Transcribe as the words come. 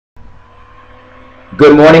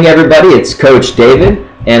Good morning, everybody. It's Coach David,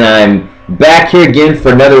 and I'm back here again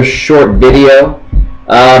for another short video.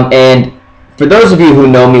 And for those of you who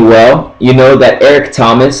know me well, you know that Eric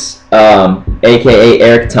Thomas, aka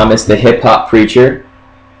Eric Thomas, the hip hop preacher,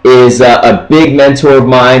 is a big mentor of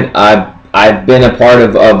mine. I've been a part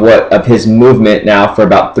of his movement now for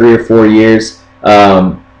about 3 or 4 years.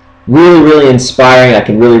 Really inspiring. I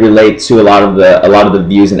can really relate to a lot of the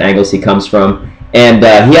views and angles he comes from. And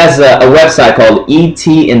he has a website called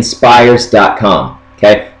etinspires.com.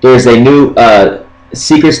 Okay, there's a new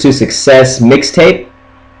Secrets to Success mixtape,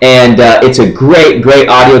 and it's a great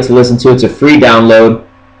audio to listen to. It's a free download.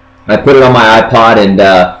 I put it on my iPod, and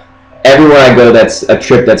everywhere I go, that's a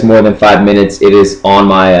trip that's more than 5 minutes. It is on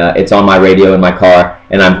my it's on my radio in my car,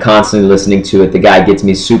 and I'm constantly listening to it. The guy gets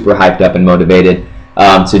me super hyped up and motivated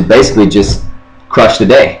to basically just crush the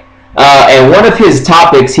day. And one of his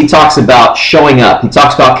topics, he talks about showing up. He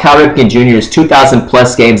talks about Cal Ripken Jr.'s 2,000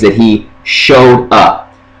 plus games that he showed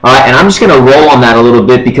up. All right, and I'm just going to roll on that a little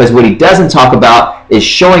bit, because what he doesn't talk about is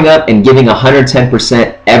showing up and giving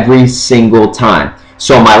 110% every single time.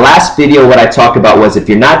 So in my last video, what I talked about was, if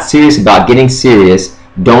you're not serious about getting serious,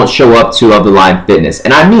 don't show up to Of The Line Fitness.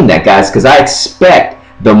 And I mean that, guys, because I expect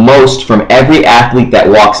the most from every athlete that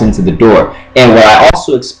walks into the door. And what I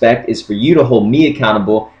also expect is for you to hold me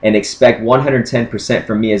accountable and expect 110%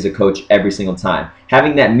 from me as a coach every single time.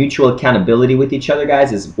 Having that mutual accountability with each other,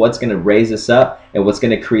 guys, is what's going to raise us up and what's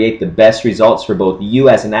going to create the best results for both you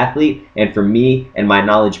as an athlete and for me and my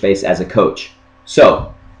knowledge base as a coach.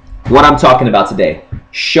 So what I'm talking about today,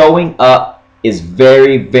 showing up is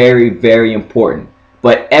very important.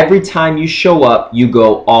 But every time you show up, you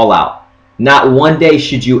go all out. Not one day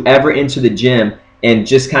should you ever enter the gym and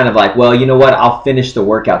just kind of like, well, you know what, I'll finish the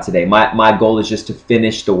workout today. My goal is just to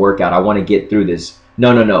finish the workout. I want to get through this.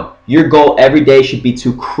 No. Your goal every day should be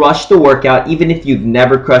to crush the workout, even if you've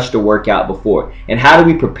never crushed a workout before. And how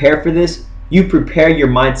do we prepare for this? You prepare your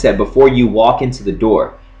mindset before you walk into the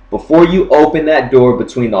door. Before you open that door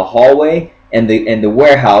between the hallway and the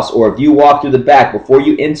warehouse, or if you walk through the back, before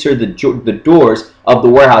you enter the doors of the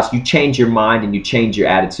warehouse, you change your mind and you change your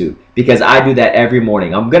attitude. Because I do that every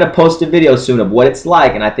morning. I'm going to post a video soon of what it's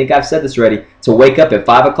like, and I think I've said this already, to wake up at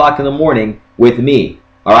 5 o'clock in the morning with me.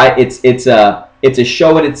 All right, it's a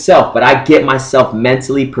show in itself, but I get myself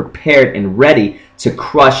mentally prepared and ready to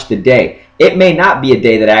crush the day. It may not be a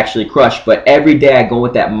day that I actually crush, but every day I go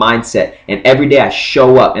with that mindset, and every day I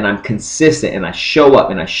show up, and I'm consistent, and I show up,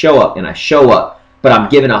 and I show up, and I show up. But I'm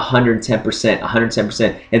giving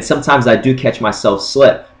 110%. And sometimes I do catch myself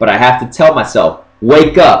slip, but I have to tell myself,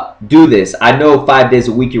 wake up, do this. I know 5 days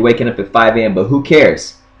a week you're waking up at 5 a.m., but who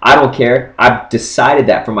cares? I don't care. I've decided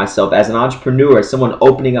that for myself. As an entrepreneur, as someone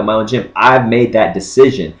opening up my own gym, I've made that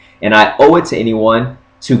decision, and I owe it to anyone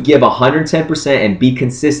to give 110% and be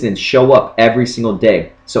consistent, show up every single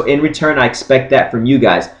day. So in return, I expect that from you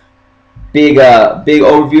guys. Big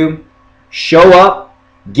overview. Show up,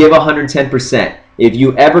 give 110%. If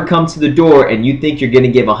you ever come to the door and you think you're going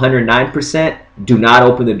to give 109%, do not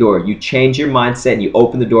open the door. You change your mindset and you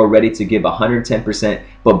open the door ready to give 110%,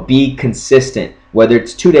 but be consistent. Whether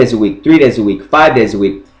it's 2 days a week, 3 days a week, 5 days a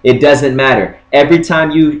week, it doesn't matter.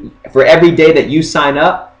 For every day that you sign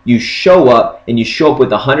up, you show up, and you show up with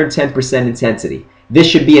 110% intensity. This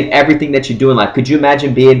should be in everything that you do in life. Could you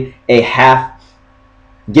imagine being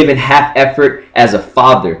given half effort as a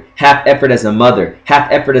father, half effort as a mother,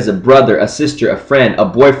 half effort as a brother, a sister, a friend, a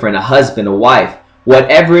boyfriend, a husband, a wife?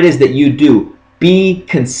 Whatever it is that you do, be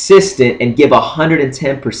consistent and give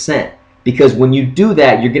 110%. Because when you do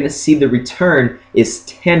that, you're going to see the return is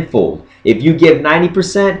tenfold. If you give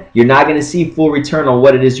 90%, you're not going to see full return on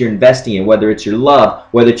what it is you're investing in, whether it's your love,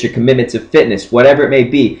 whether it's your commitment to fitness, whatever it may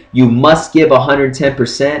be. You must give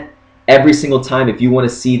 110% every single time if you want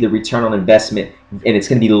to see the return on investment, and it's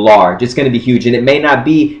going to be large. It's going to be huge, and it may not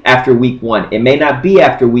be after week 1. It may not be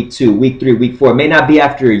after week 2, week 3, week 4. It may not be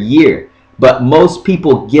after a year, but most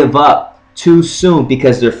people give up too soon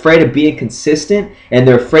because they're afraid of being consistent, and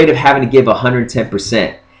they're afraid of having to give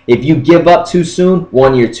 110%. If you give up too soon,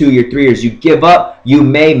 1 year, 2 year, 3 years, you give up, you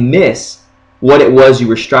may miss what it was you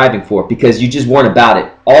were striving for because you just weren't about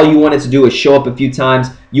it. All you wanted to do was show up a few times.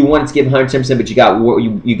 You wanted to give 110%, but you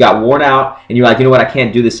got worn out, and you're like, you know what, I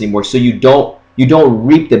can't do this anymore. So you don't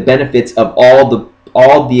reap the benefits of all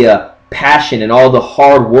the passion and all the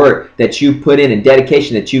hard work that you put in and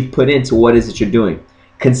dedication that you've put into what it is that you're doing.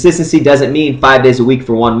 Consistency doesn't mean 5 days a week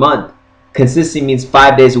for 1 month. Consistency means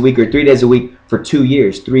 5 days a week or 3 days a week for 2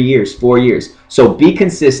 years, 3 years, 4 years. So be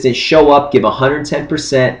consistent, show up, give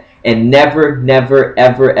 110%, and never,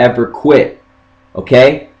 ever quit.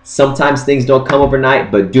 Okay? Sometimes things don't come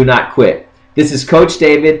overnight, but do not quit. This is Coach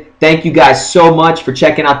David. Thank you guys so much for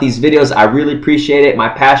checking out these videos. I really appreciate it. My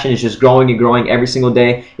passion is just growing and growing every single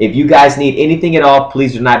day. If you guys need anything at all,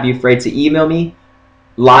 please do not be afraid to email me,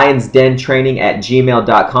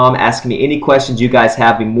 lionsdentraining@gmail.com. Ask me any questions you guys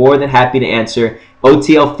have. Be more than happy to answer.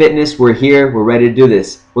 OTL Fitness, we're here. We're ready to do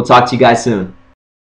this. We'll talk to you guys soon.